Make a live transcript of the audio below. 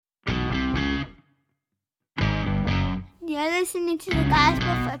You're listening to the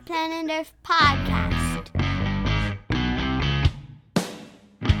Gospel for Planet Earth podcast.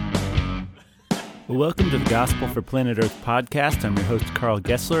 Well, welcome to the Gospel for Planet Earth podcast. I'm your host, Carl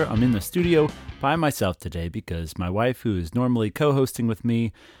Gessler. I'm in the studio by myself today because my wife, who is normally co-hosting with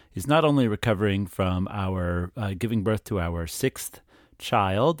me, is not only recovering from our giving birth to our sixth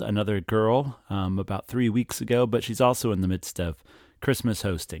child, another girl, about 3 weeks ago, but she's also in the midst of Christmas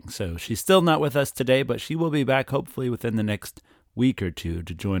hosting. So she's still not with us today, but she will be back hopefully within the next week or two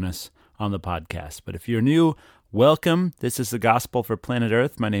to join us on the podcast. But if you're new, welcome. This is the Gospel for Planet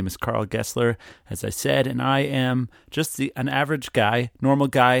Earth. My name is Carl Gessler, as I said, and I am just an average guy, normal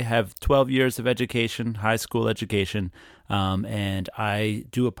guy, have 12 years of education, high school education, and I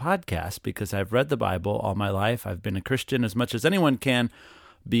do a podcast because I've read the Bible all my life. I've been a Christian as much as anyone can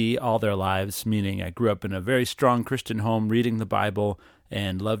be all their lives, meaning I grew up in a very strong Christian home reading the Bible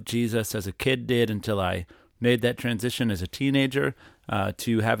and loved Jesus as a kid did until I made that transition as a teenager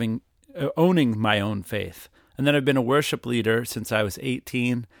to owning my own faith. And then I've been a worship leader since I was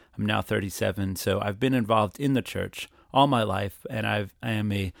 18. I'm now 37, so I've been involved in the church all my life, and I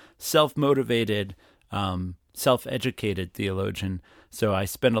am a self-motivated, self-educated theologian. So I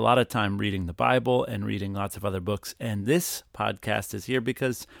spend a lot of time reading the Bible and reading lots of other books. And this podcast is here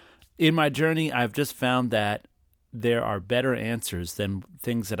because in my journey, I've just found that there are better answers than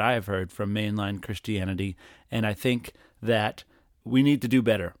things that I have heard from mainline Christianity. And I think that we need to do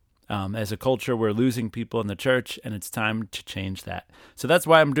better. As a culture, we're losing people in the church, and it's time to change that. So that's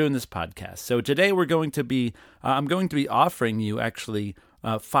why I'm doing this podcast. So today I'm going to be offering you actually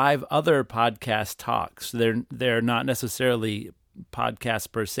 5 other podcast talks. They're not necessarily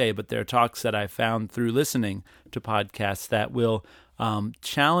podcasts per se, but they're talks that I found through listening to podcasts that will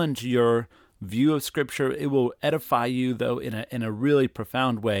challenge your view of Scripture. It will edify you, though, in a really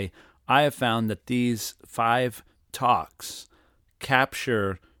profound way. I have found that these 5 talks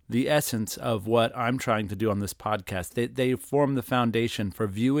capture the essence of what I'm trying to do on this podcast. They form the foundation for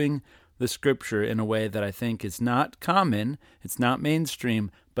viewing the Scripture in a way that I think is not common, it's not mainstream,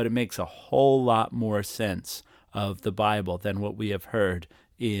 but it makes a whole lot more sense of the Bible than what we have heard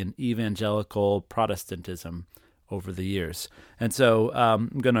in evangelical Protestantism over the years. And so I'm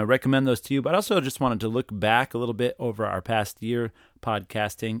going to recommend those to you, but I also just wanted to look back a little bit over our past year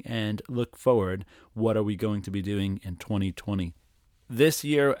podcasting and look forward. What are we going to be doing in 2020? This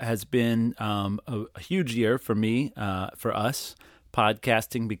year has been a huge year for me, for us,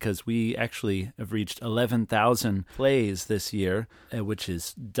 podcasting, because we actually have reached 11,000 plays this year, which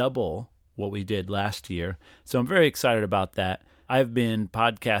is double what we did last year. So I'm very excited about that. I've been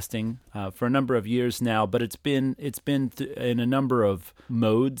podcasting for a number of years now, but it's been in a number of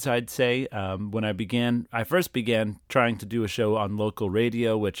modes, I'd say. When I first began trying to do a show on local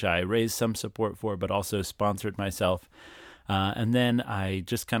radio, which I raised some support for, but also sponsored myself. And then I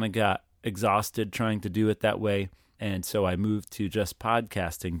just kind of got exhausted trying to do it that way. And so I moved to just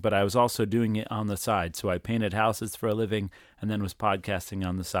podcasting, but I was also doing it on the side. So I painted houses for a living and then was podcasting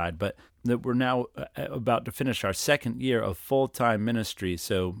on the side. But we're now about to finish our second year of full-time ministry.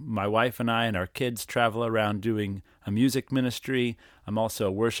 So my wife and I and our kids travel around doing a music ministry. I'm also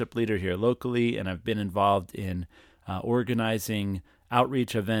a worship leader here locally, and I've been involved in organizing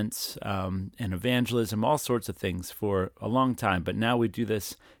outreach events and evangelism, all sorts of things for a long time. But now we do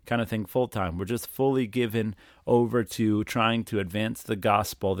this kind of thing full time. We're just fully given over to trying to advance the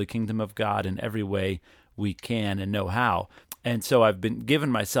gospel, the kingdom of God, in every way we can and know how. And so I've been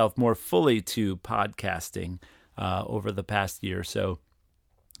given myself more fully to podcasting over the past year or so.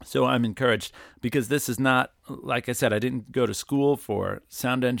 So I'm encouraged because this is not, like I said, I didn't go to school for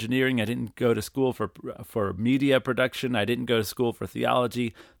sound engineering. I didn't go to school for media production. I didn't go to school for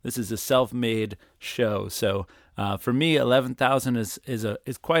theology. This is a self-made show. So for me, 11,000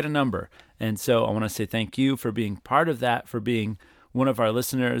 is quite a number. And so I want to say thank you for being part of that, for being one of our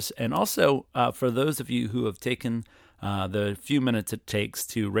listeners, and also for those of you who have taken the few minutes it takes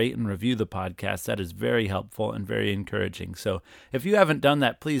to rate and review the podcast. That is very helpful and very encouraging. So if you haven't done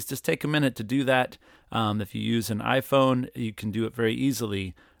that, please just take a minute to do that. If you use an iPhone, you can do it very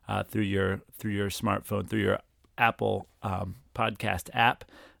easily through your smartphone, through your Apple podcast app.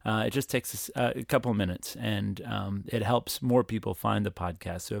 It just takes a couple of minutes, and it helps more people find the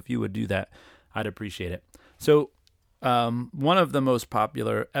podcast. So if you would do that, I'd appreciate it. So one of the most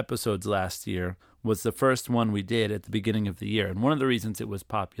popular episodes last year was the first one we did at the beginning of the year. And one of the reasons it was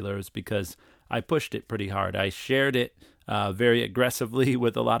popular is because I pushed it pretty hard. I shared it very aggressively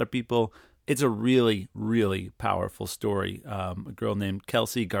with a lot of people. It's a really, really powerful story. A girl named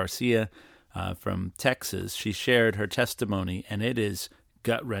Kelsey Garcia from Texas, she shared her testimony, and it is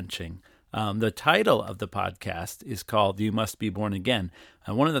gut-wrenching. The title of the podcast is called You Must Be Born Again.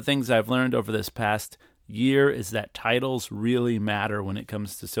 And one of the things I've learned over this past year is that titles really matter when it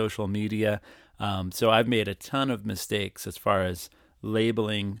comes to social media. So I've made a ton of mistakes as far as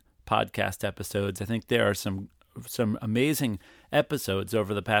labeling podcast episodes. I think there are some amazing episodes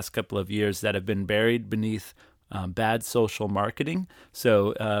over the past couple of years that have been buried beneath bad social marketing.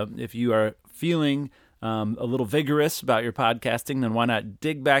 So if you are feeling a little vigorous about your podcasting, then why not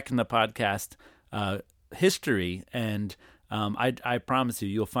dig back in the podcast history? And I promise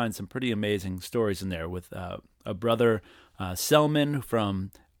you'll find some pretty amazing stories in there with a brother, Selman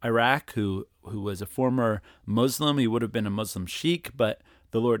from Iraq, who was a former Muslim. He would have been a Muslim sheikh, but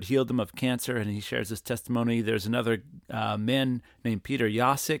the Lord healed him of cancer, and he shares his testimony. There's another man named Peter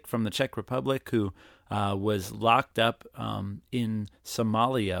Jasek from the Czech Republic who was locked up in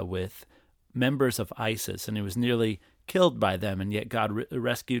Somalia with members of ISIS, and he was nearly killed by them, and yet God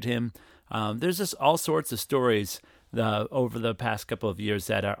rescued him. There's just all sorts of stories over the past couple of years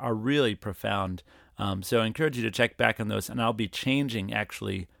that are really profound. So I encourage you to check back on those, and I'll be changing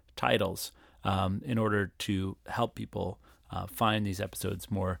actually titles in order to help people find these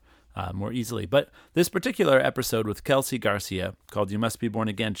episodes more easily. But this particular episode with Kelsey Garcia called You Must Be Born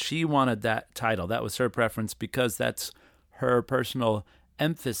Again, she wanted that title. That was her preference because that's her personal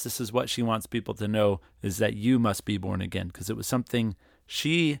emphasis. This is what she wants people to know, is that you must be born again, because it was something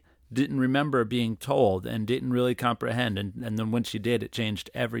she didn't remember being told and didn't really comprehend. And then when she did, it changed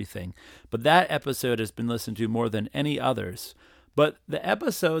everything. But that episode has been listened to more than any others. But the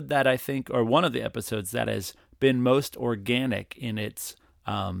episode that I think, or one of the episodes that has been most organic in its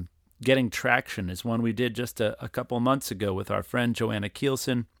getting traction, is one we did just a couple months ago with our friend Joanna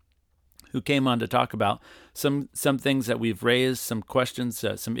Kielsen, who came on to talk about some things that we've raised, some questions,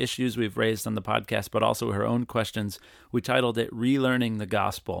 some issues we've raised on the podcast, but also her own questions. We titled it Relearning the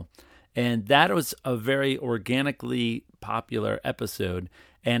Gospel. And that was a very organically popular episode.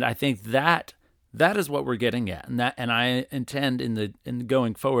 And I think that is what we're getting at. And I intend in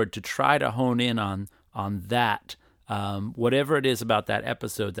going forward to try to hone in on that, whatever it is about that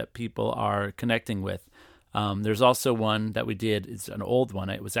episode that people are connecting with. There's also one that we did. It's an old one.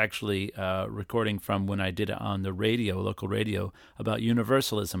 It was actually recording from when I did it on the radio, local radio, about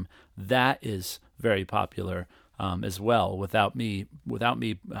universalism. That is very popular as well. Without me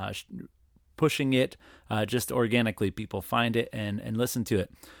pushing it, just organically, people find it and listen to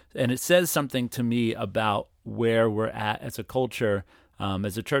it. And it says something to me about where we're at as a culture,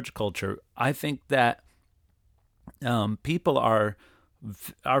 as a church culture. I think that people are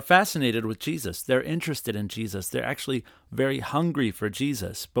fascinated with Jesus. They're interested in Jesus. They're actually very hungry for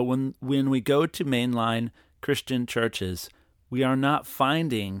Jesus. But when we go to mainline Christian churches, we are not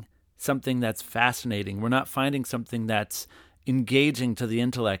finding something that's fascinating. We're not finding something that's engaging to the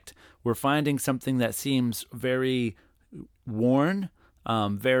intellect. We're finding something that seems very worn,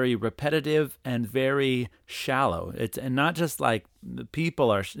 very repetitive, and very shallow. It's not just like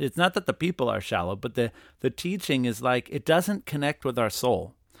it's not that the people are shallow, but the teaching is like it doesn't connect with our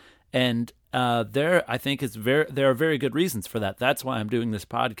soul. And there are very good reasons for that. That's why I'm doing this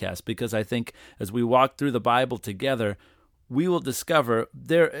podcast, because I think as we walk through the Bible together, we will discover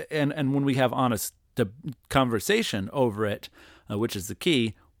there, and when we have honest conversation over it, which is the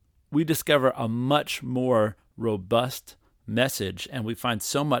key, we discover a much more robust message, and we find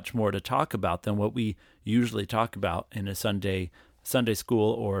so much more to talk about than what we usually talk about in a Sunday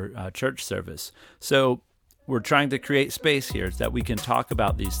school or church service. So we're trying to create space here that we can talk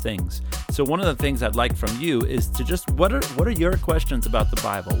about these things. So one of the things I'd like from you is to just, what are your questions about the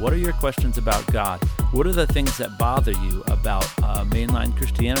Bible? What are your questions about God? What are the things that bother you about mainline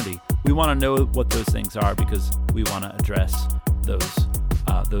Christianity? We want to know what those things are, because we want to address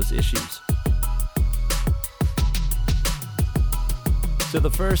those issues. So the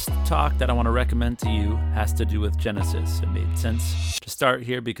first talk that I want to recommend to you has to do with Genesis. It made sense to start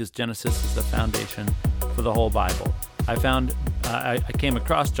here because Genesis is the foundation for the whole Bible. I came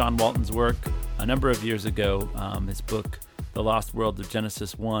across John Walton's work a number of years ago. His book, The Lost World of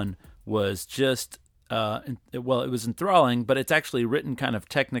Genesis 1, was just, it was enthralling, but it's actually written kind of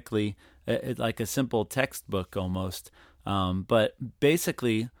technically, like a simple textbook almost. But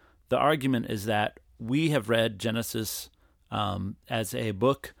basically, the argument is that we have read Genesis as a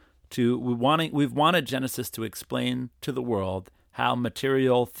book we've wanted Genesis to explain to the world how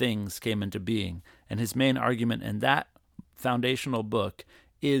material things came into being. And his main argument in that foundational book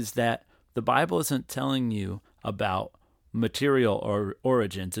is that the Bible isn't telling you about material or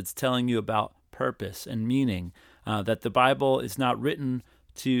origins. It's telling you about purpose and meaning, that the Bible is not written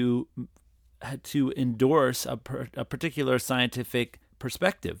to endorse a particular scientific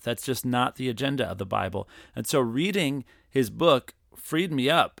perspective. That's just not the agenda of the Bible. And so reading his book freed me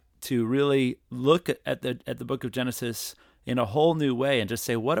up to really look at the book of Genesis in a whole new way and just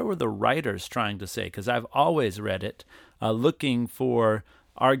say, what were the writers trying to say? Because I've always read it looking for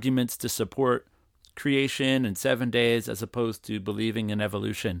arguments to support creation in 7 days as opposed to believing in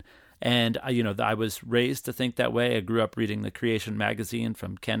evolution. And, I was raised to think that way. I grew up reading the Creation magazine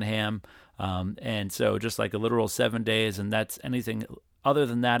from Ken Ham. And so just like a literal 7 days, and that's anything other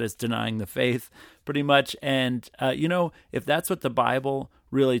than that is denying the faith pretty much. And, if that's what the Bible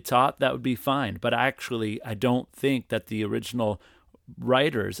really taught, that would be fine. But actually, I don't think that the original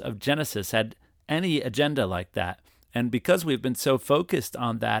writers of Genesis had any agenda like that. And because we've been so focused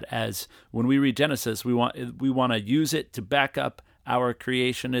on that, as when we read Genesis, we want to use it to back up our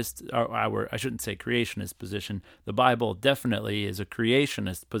creationist, or I shouldn't say creationist position. The Bible definitely is a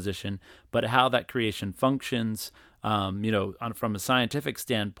creationist position, but how that creation functions, from a scientific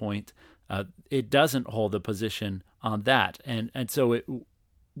standpoint, it doesn't hold a position on that. And so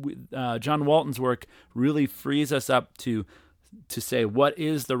John Walton's work really frees us up to say, what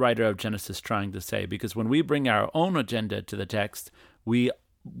is the writer of Genesis trying to say? Because when we bring our own agenda to the text, we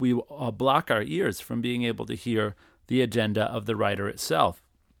block our ears from being able to hear the agenda of the writer itself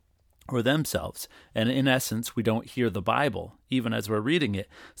or themselves. And in essence, we don't hear the Bible, even as we're reading it.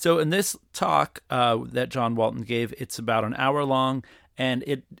 So in this talk that John Walton gave, it's about an hour long,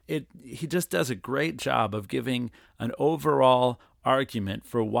 and he just does a great job of giving an overall argument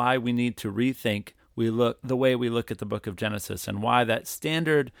for why we need to rethink the way we look at the book of Genesis, and why that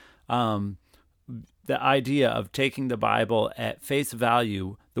standard, the idea of taking the Bible at face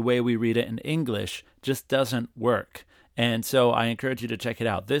value, the way we read it in English, just doesn't work. And so I encourage you to check it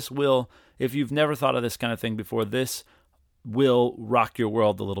out. This will, if you've never thought of this kind of thing before, this will rock your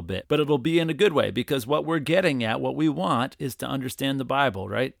world a little bit. But it'll be in a good way, because what we're getting at, what we want, is to understand the Bible,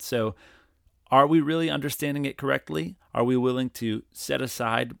 right? So are we really understanding it correctly? Are we willing to set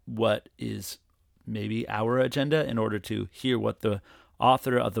aside what is maybe our agenda in order to hear what the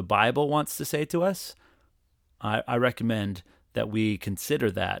author of the Bible wants to say to us? I recommend that we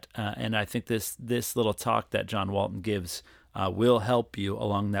consider that. And I think this little talk that John Walton gives will help you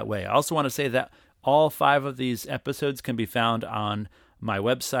along that way. I also want to say that all 5 of these episodes can be found on my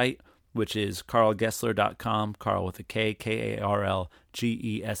website, which is karlgessler.com, Karl with a K,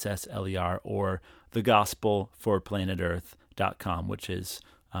 KarlGessler, or thegospelforplanetearth.com, which is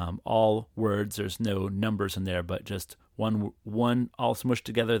all words. There's no numbers in there, but just one all smushed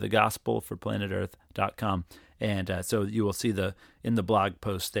together, thegospelforplanetearth.com. And so you will see in the blog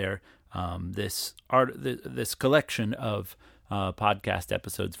post there this collection of podcast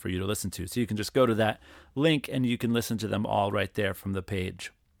episodes for you to listen to. So you can just go to that link and you can listen to them all right there from the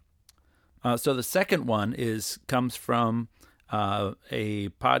page. So the second one comes from a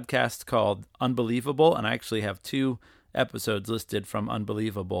podcast called Unbelievable, and I actually have 2 episodes listed from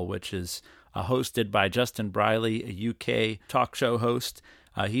Unbelievable, which is hosted by Justin Briley, a UK talk show host.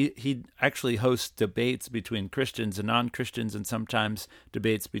 He actually hosts debates between Christians and non-Christians, and sometimes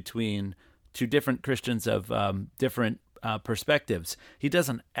debates between 2 different Christians of different perspectives. He does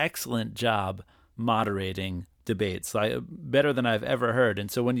an excellent job moderating debates, better than I've ever heard.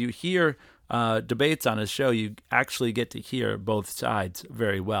 And so when you hear debates on his show, you actually get to hear both sides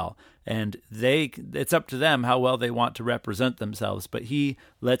very well. And it's up to them how well they want to represent themselves, but he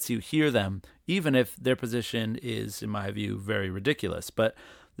lets you hear them, even if their position is, in my view, very ridiculous. But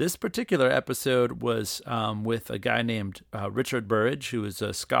this particular episode was with a guy named Richard Burridge, who is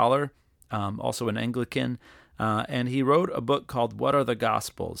a scholar, also an Anglican, and he wrote a book called What Are the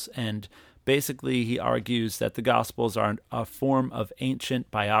Gospels? And basically he argues that the Gospels are a form of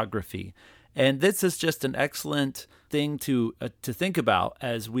ancient biography. And this is just an excellent thing to think about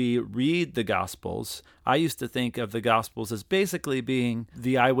as we read the Gospels. I used to think of the Gospels as basically being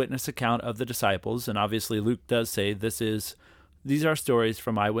the eyewitness account of the disciples, and obviously Luke does say these are stories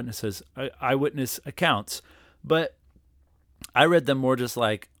from eyewitness accounts. But I read them more just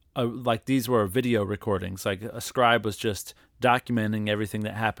like these were video recordings, like a scribe was just documenting everything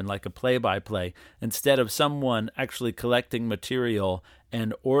that happened, like a play-by-play, instead of someone actually collecting material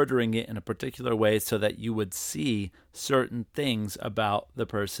and ordering it in a particular way so that you would see certain things about the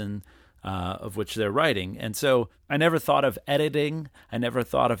person of which they're writing. And so I never thought of editing. I never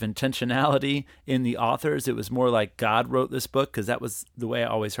thought of intentionality in the authors. It was more like God wrote this book, because that was the way I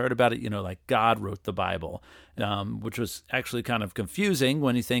always heard about it, like God wrote the Bible, which was actually kind of confusing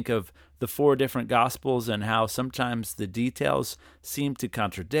when you think of the 4 different Gospels and how sometimes the details seem to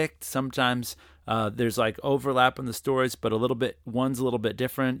contradict. Sometimes there's like overlap in the stories, but one's a little bit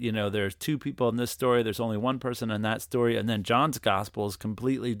different. There's 2 people in this story. There's only 1 person in that story. And then John's Gospel is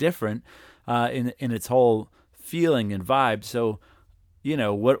completely different in its whole feeling and vibe. So,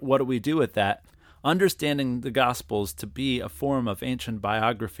 what do we do with that? Understanding the Gospels to be a form of ancient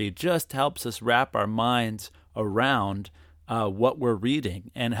biography just helps us wrap our minds around what we're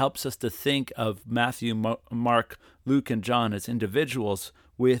reading, and helps us to think of Matthew, Mark, Luke, and John as individuals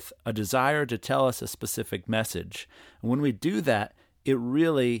with a desire to tell us a specific message. And when we do that, it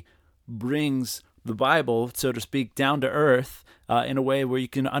really brings the Bible, so to speak, down to earth in a way where you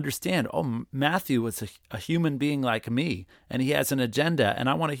can understand, Matthew was a human being like me, and he has an agenda, and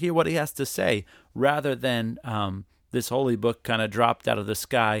I want to hear what he has to say, rather than this holy book kind of dropped out of the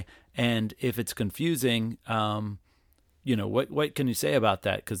sky. And if it's confusing, what can you say about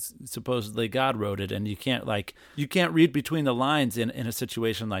that? Because supposedly God wrote it, and you can't read between the lines in a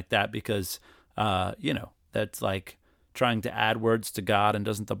situation like that, because that's like trying to add words to God. And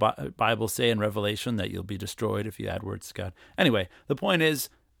doesn't the Bible say in Revelation that you'll be destroyed if you add words to God? Anyway, the point is,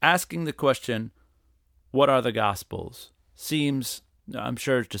 asking the question, what are the Gospels, seems, I'm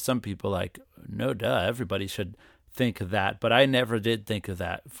sure to some people, like, no duh, everybody should think of that. But I never did think of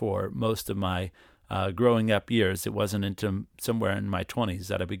that for most of my growing up years. It wasn't until somewhere in my 20s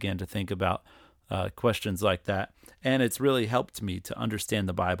that I began to think about questions like that. And it's really helped me to understand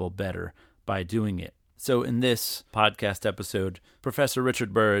the Bible better by doing it. So in this podcast episode, Professor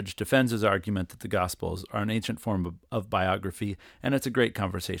Richard Burridge defends his argument that the Gospels are an ancient form of biography, and it's a great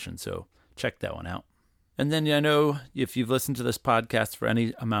conversation, so check that one out. And then I know if you've listened to this podcast for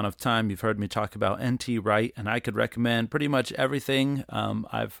any amount of time, you've heard me talk about N.T. Wright, and I could recommend pretty much everything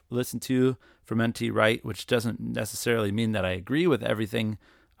I've listened to from N.T. Wright, which doesn't necessarily mean that I agree with everything,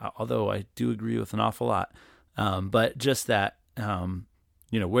 although I do agree with an awful lot. But just that,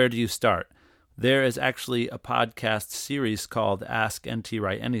 where do you start? There is actually a podcast series called Ask N.T.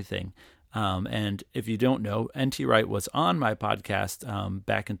 Wright Anything. And if you don't know, N.T. Wright was on my podcast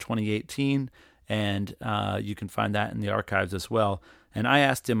back in 2018, and you can find that in the archives as well. And I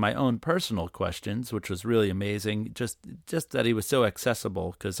asked him my own personal questions, which was really amazing, just that he was so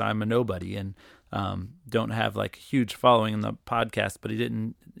accessible, because I'm a nobody and don't have like a huge following in the podcast, but he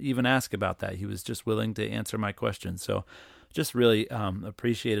didn't even ask about that. He was just willing to answer my questions. So just really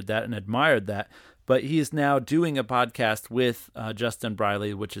appreciated that and admired that. But he is now doing a podcast with Justin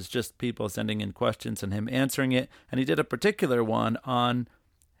Briley, which is just people sending in questions and him answering it. And he did a particular one on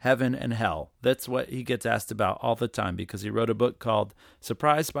heaven and hell. That's what he gets asked about all the time, because he wrote a book called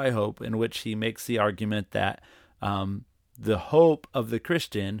Surprised by Hope, in which he makes the argument that the hope of the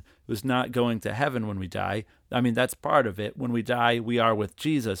Christian was not going to heaven when we die. I mean, that's part of it. When we die, we are with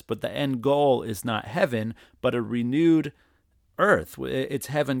Jesus, but the end goal is not heaven, but a renewed earth. It's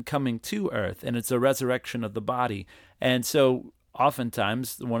heaven coming to earth, and it's a resurrection of the body. And so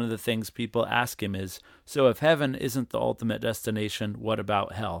oftentimes one of the things people ask him is, so if heaven isn't the ultimate destination, what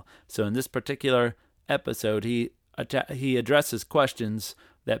about hell? So in this particular episode, he addresses questions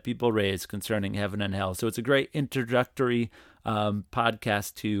that people raise concerning heaven and hell. So it's a great introductory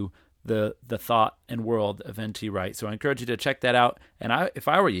podcast to the thought and world of N.T. Wright. So I encourage you to check that out. And if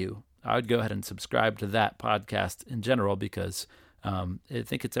I were you, I would go ahead and subscribe to that podcast in general, because I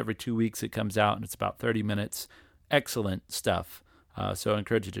think it's every 2 weeks it comes out, and it's about 30 minutes. Excellent stuff. So I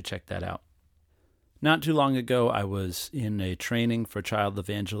encourage you to check that out. Not too long ago, I was in a training for Child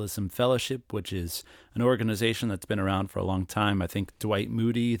Evangelism Fellowship, which is an organization that's been around for a long time. I think Dwight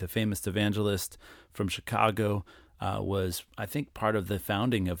Moody, the famous evangelist from Chicago, was, I think, part of the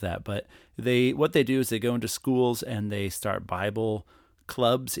founding of that. But what they do is they go into schools and they start Bible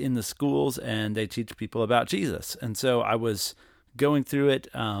clubs in the schools, and they teach people about Jesus. And so I was going through it.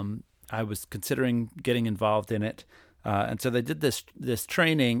 I was considering getting involved in it. And so they did this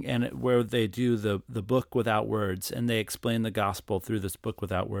training, and where they do the book without words, and they explain the gospel through this book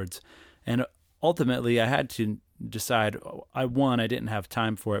without words. And ultimately, I had to decide, I didn't have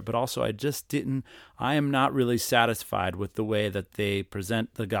time for it, but also I am not really satisfied with the way that they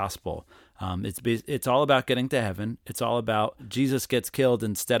present the gospel. It's all about getting to heaven. It's all about Jesus gets killed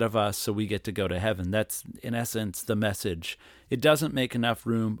instead of us, so we get to go to heaven. That's, in essence, the message. It doesn't make enough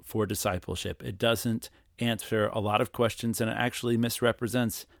room for discipleship. It doesn't answer a lot of questions, and it actually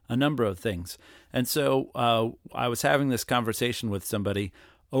misrepresents a number of things. And so I was having this conversation with somebody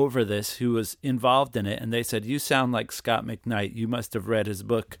over this who was involved in it, and they said, "You sound like Scott McKnight. You must have read his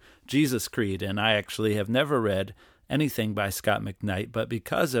book, Jesus Creed." And I actually have never read anything by Scott McKnight, but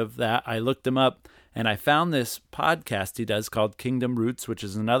because of that, I looked him up, and I found this podcast he does called Kingdom Roots, which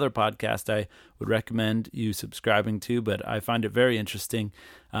is another podcast I would recommend you subscribing to, but I find it very interesting.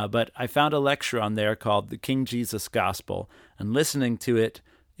 But I found a lecture on there called The King Jesus Gospel, and listening to it,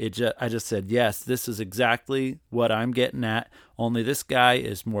 I just said, yes, this is exactly what I'm getting at, only this guy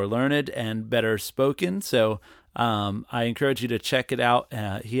is more learned and better spoken, so I encourage you to check it out.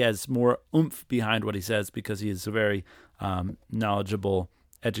 He has more oomph behind what he says because he is a very knowledgeable,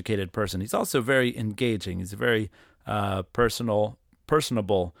 educated person. He's also very engaging. He's a very personable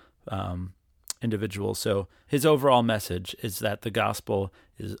individual. So his overall message is that the gospel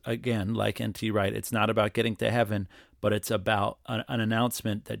is, again, like N.T. Wright, it's not about getting to heaven, but it's about an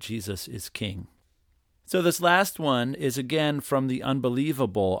announcement that Jesus is king. So this last one is, again, from the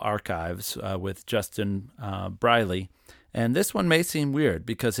Unbelievable archives with Justin Briley. And this one may seem weird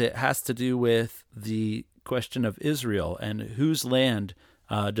because it has to do with the question of Israel and whose land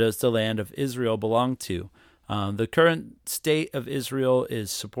does the land of Israel belong to. The current state of Israel is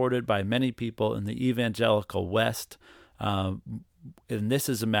supported by many people in the evangelical West. And this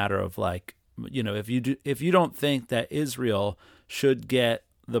is a matter of if you don't think that Israel should get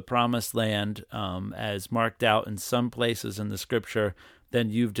the promised land as marked out in some places in the scripture, then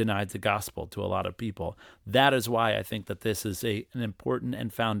you've denied the gospel to a lot of people. That is why I think that this is an important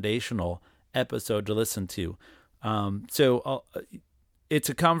and foundational episode to listen to. It's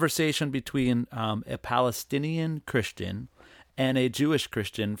a conversation between a Palestinian Christian and a Jewish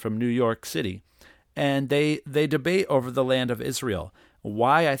Christian from New York City. And they debate over the land of Israel.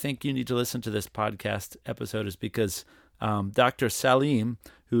 Why I think you need to listen to this podcast episode is because Dr. Salim,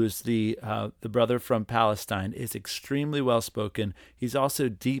 who is the brother from Palestine, is extremely well-spoken. He's also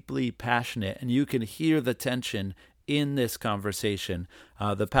deeply passionate, and you can hear the tension in this conversation.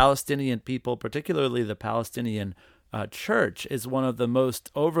 The Palestinian people, particularly the Palestinian church, is one of the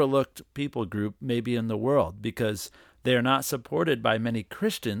most overlooked people group maybe in the world because they are not supported by many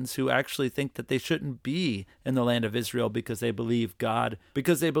Christians who actually think that they shouldn't be in the land of Israel because they believe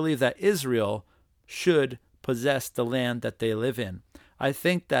that Israel should possess the land that they live in. I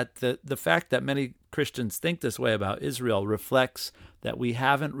think that the fact that many Christians think this way about Israel reflects that we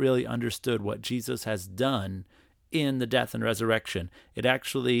haven't really understood what Jesus has done in the death and resurrection. It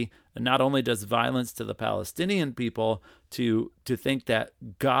actually not only does violence to the Palestinian people to think that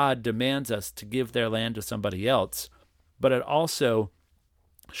God demands us to give their land to somebody else, but it also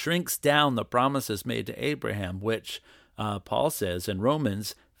shrinks down the promises made to Abraham, which Paul says in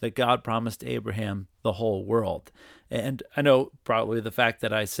Romans that God promised Abraham the whole world. And I know probably the fact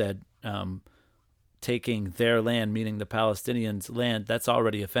that I said taking their land, meaning the Palestinians' land, that's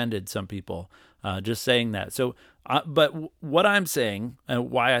already offended some people, just saying that. So, but what I'm saying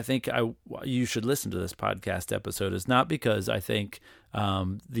and why I think you should listen to this podcast episode is not because I think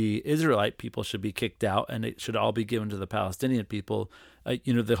the Israelite people should be kicked out and it should all be given to the Palestinian people.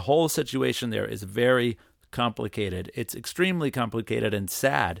 The whole situation there is very complicated. It's extremely complicated and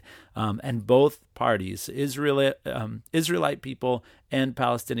sad. And both parties, Israelite people and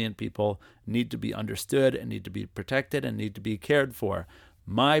Palestinian people, need to be understood and need to be protected and need to be cared for.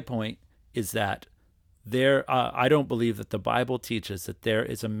 My point is that I don't believe that the Bible teaches that there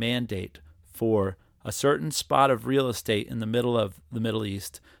is a mandate for a certain spot of real estate in the middle of the Middle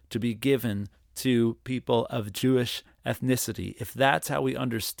East to be given to people of Jewish ethnicity. If that's how we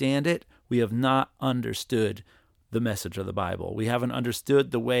understand it, we have not understood the message of the Bible. We haven't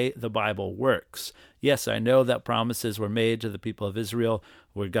understood the way the Bible works. Yes, I know that promises were made to the people of Israel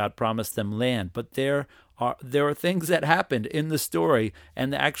where God promised them land, but there are things that happened in the story,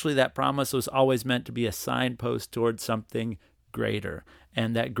 and actually that promise was always meant to be a signpost towards something greater.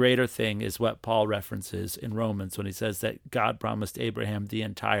 And that greater thing is what Paul references in Romans when he says that God promised Abraham the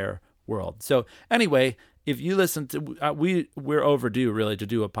entire world. So anyway, if you listen to, we're overdue really to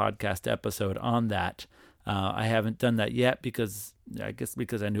do a podcast episode on that. I haven't done that yet because I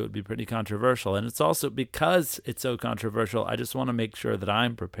knew it would be pretty controversial. And it's also because it's so controversial, I just want to make sure that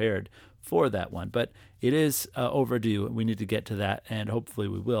I'm prepared for that one. But it is overdue. We need to get to that, and hopefully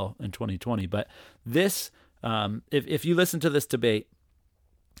we will in 2020. But this, if you listen to this debate,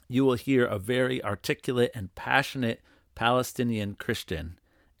 you will hear a very articulate and passionate Palestinian Christian.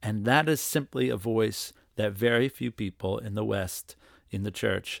 And that is simply a voice that very few people in the West, in the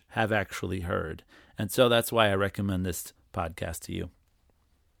church, have actually heard. And so that's why I recommend this podcast to you.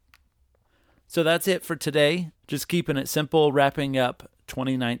 So that's it for today. Just keeping it simple, wrapping up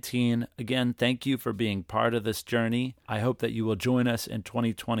 2019. Again, thank you for being part of this journey. I hope that you will join us in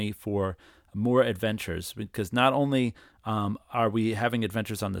 2020 for more adventures, because not only are we having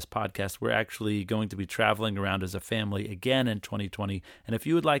adventures on this podcast, we're actually going to be traveling around as a family again in 2020. And if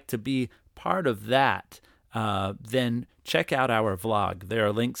you would like to be part of that, then check out our vlog. There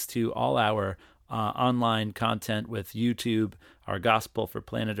are links to all our online content with YouTube, our Gospel for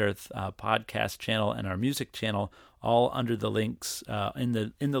Planet Earth podcast channel, and our music channel, all under the links in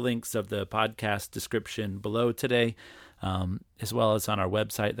the links of the podcast description below today, as well as on our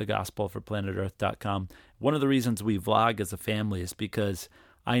website, thegospelforplanetearth.com. One of the reasons we vlog as a family is because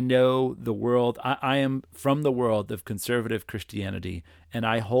I know the world. I am from the world of conservative Christianity, and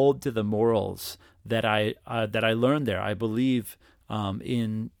I hold to the morals that I learned there. I believe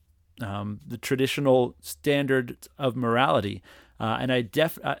in the traditional standard of morality, and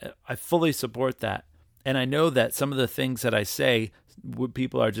I fully support that. And I know that some of the things that I say,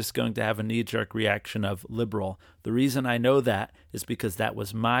 people are just going to have a knee-jerk reaction of liberal. The reason I know that is because that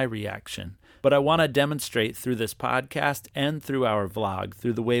was my reaction. But I want to demonstrate through this podcast and through our vlog,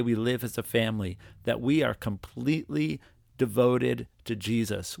 through the way we live as a family, that we are completely devoted to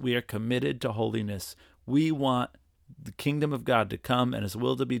Jesus. We are committed to holiness. We want the kingdom of God to come and His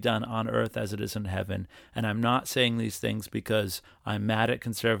will to be done on earth as it is in heaven. And I'm not saying these things because I'm mad at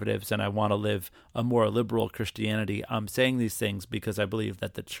conservatives and I want to live a more liberal Christianity. I'm saying these things because I believe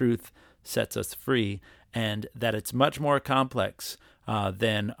that the truth sets us free, and that it's much more complex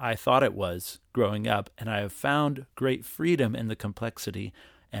than I thought it was growing up. And I have found great freedom in the complexity.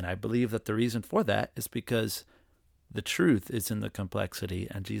 And I believe that the reason for that is because the truth is in the complexity.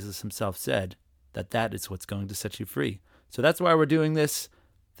 And Jesus Himself said that is what's going to set you free. So that's why we're doing this.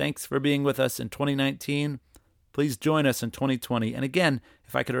 Thanks for being with us in 2019. Please join us in 2020. And again,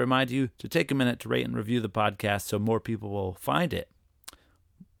 if I could remind you to take a minute to rate and review the podcast so more people will find it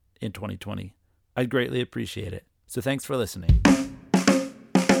in 2020, I'd greatly appreciate it. So thanks for listening.